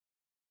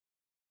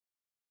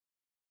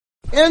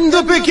In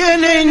the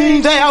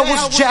beginning there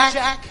was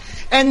Jack,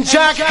 and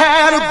Jack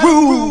had a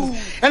groove,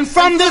 and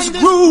from this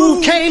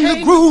groove came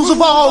the grooves of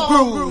all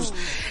grooves.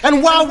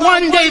 And while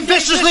one day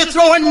viciously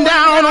throwing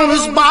down on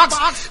his box,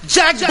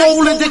 Jack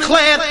boldly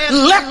declared,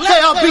 "Let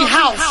there be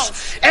house,"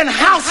 and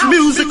house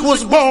music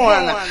was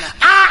born.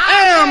 I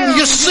am,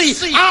 you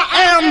see, I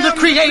am the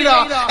creator,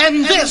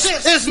 and this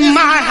is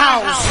my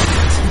house.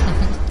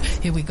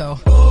 Here we go.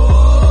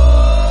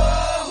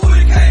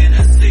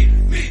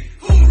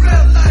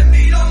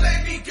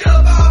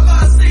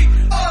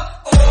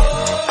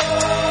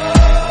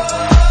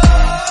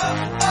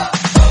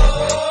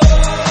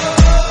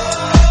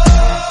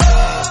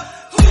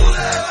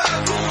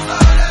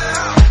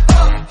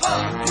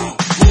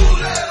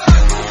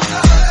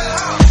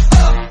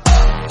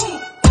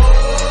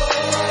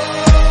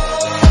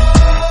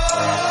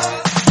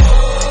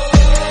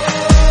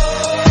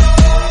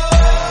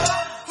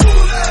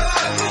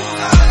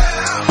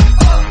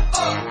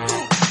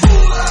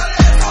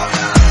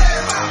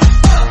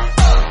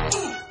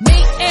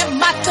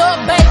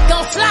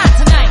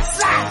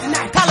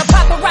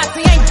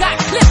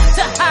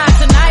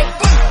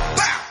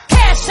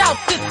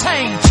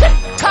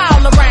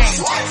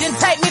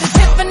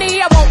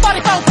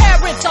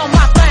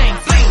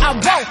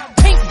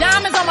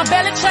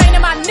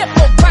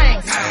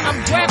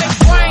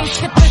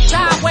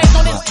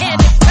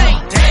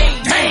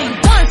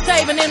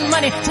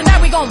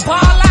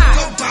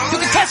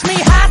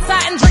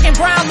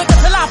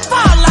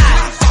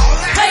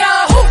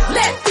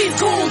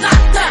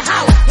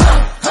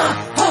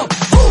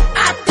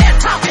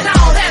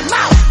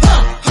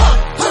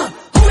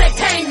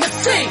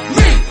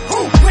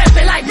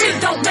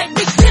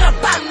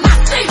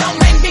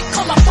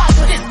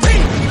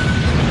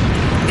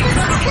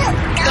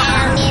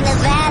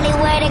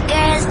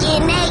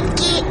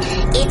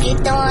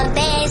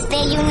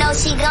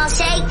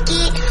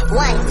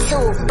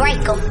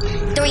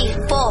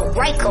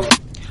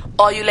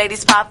 All you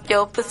ladies pop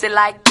your pussy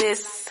like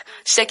this.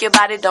 Shake your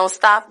body, don't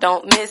stop,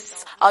 don't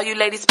miss. All you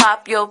ladies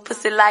pop your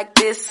pussy like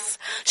this.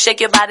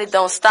 Shake your body,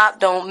 don't stop,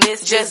 don't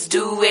miss. Just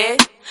do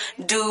it,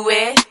 do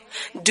it,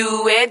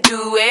 do it,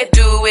 do it,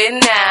 do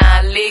it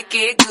now. Lick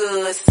it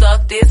good,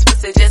 suck this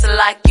pussy just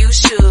like you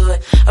should.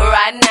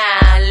 Right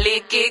now,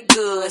 lick it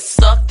good,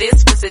 suck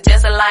this pussy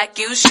just like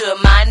you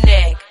should. My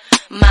neck,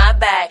 my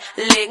back,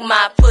 lick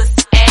my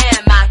pussy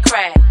and my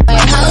crack.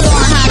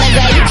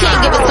 You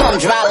can't give it to them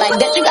dry like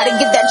that. You gotta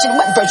get that shit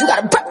wet first. You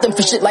gotta prep them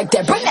for shit like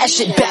that. Bring that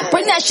shit back.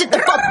 Bring that shit the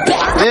fuck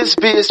back. This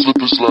bitch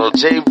Slipper Slug,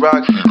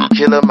 J-Rock,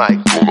 Killer Mike.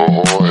 On a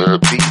hard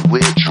head beat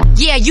with.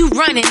 Yeah, you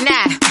running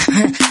now.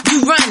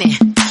 You running.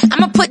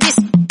 I'ma put this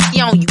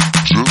on you.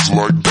 Just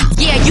like this.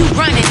 Yeah, you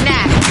running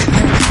now.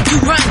 You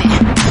running.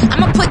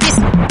 I'ma put this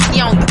on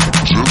you.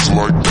 Just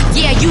like this.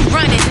 Yeah, you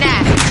running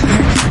now.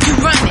 You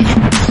running.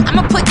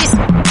 I'ma put this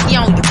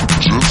on you.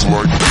 Just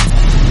like this.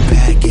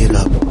 Back it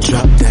up,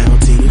 drop down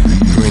to you.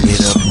 Bring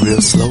it up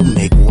real slow,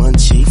 make one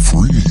cheek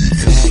freeze.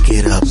 Back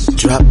it up,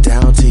 drop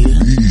down to you.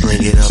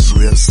 Bring it up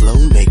real slow,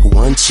 make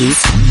one cheek.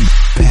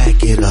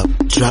 Back it up,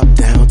 drop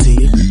down to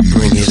you.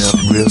 Bring it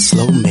up real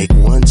slow, make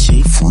one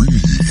cheek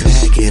freeze.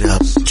 Back it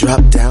up,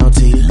 drop down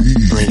to you.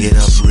 Bring it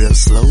up real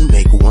slow,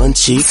 make one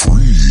cheek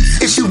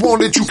freeze. If you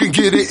want it, you can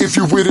get it. If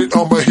you with it,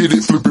 I'ma hit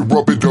it, flip it,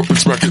 rub it up and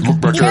smack it. Look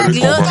back at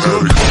it, I'ma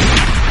add it.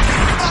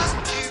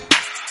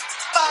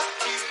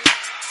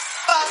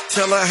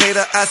 Tell a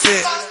hater I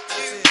said,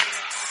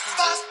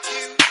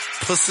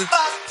 pussy.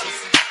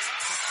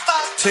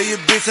 Tell your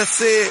bitch I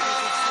said,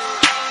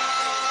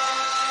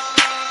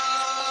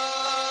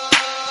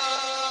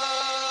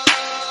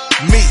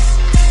 me.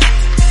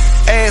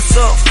 Ass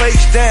up,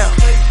 face down.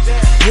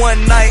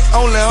 One night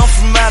only, I'm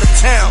from out of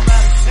town.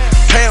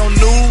 Pound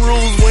new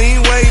rules, we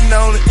ain't waiting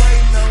on it.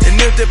 And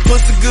if that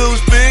pussy good,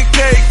 spin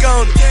cake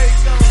on it.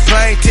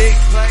 Plane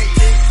ticket,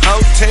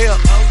 hotel,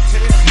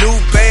 new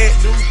bag.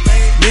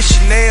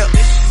 Chanel,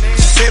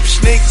 sip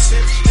sneakers,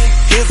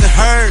 his and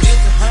hers.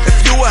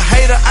 If you a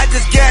hater, I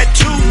just got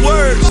 2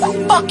 words.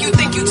 Fuck you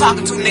think you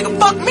talking to, nigga?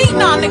 Fuck me,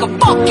 nah, nigga.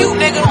 Fuck you,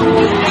 nigga.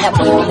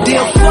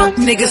 Dear fuck,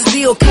 nigga,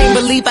 still can't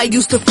believe I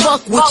used to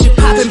fuck with you.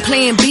 Poppin'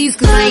 playing B's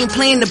cause I ain't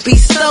playing to be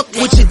stuck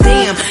with you.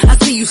 Damn, I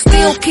see you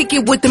still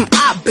kicking with them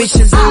op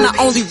bitches. I'm the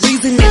only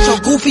reason that your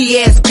goofy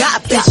ass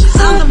got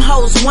bitches. All them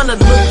hoes wanna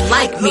look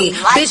like me,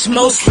 bitch,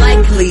 most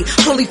likely.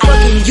 Only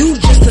fucking you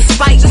just to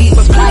spite me.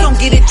 But please don't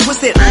get it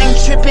twisted, I ain't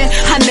tripping.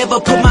 I never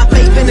put my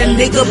faith in a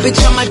nigga, bitch,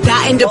 I'ma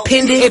die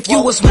independent. If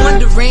you was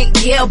wondering,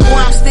 yeah, boy,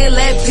 I'm still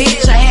that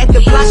bitch. I had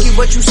to block you,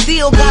 but you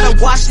still gotta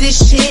watch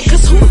this shit.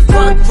 Cause who the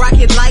fuck rock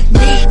it like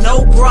me?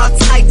 No bra,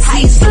 tight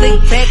tee,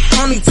 slick back,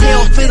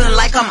 ponytail, feeling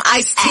like I'm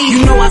iced tea.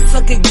 You know I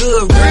suck it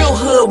good, real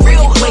hood,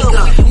 real wake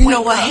up. You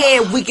know her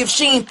hair weak if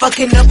she ain't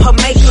fucking up her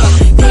makeup.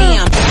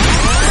 Damn.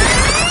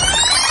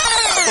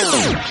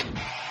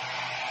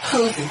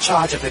 Who's in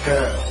charge of the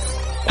girls?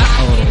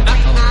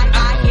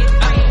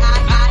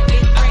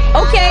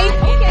 Okay.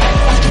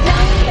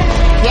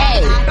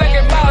 Yay.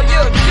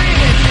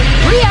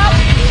 We out.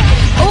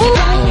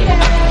 Ooh.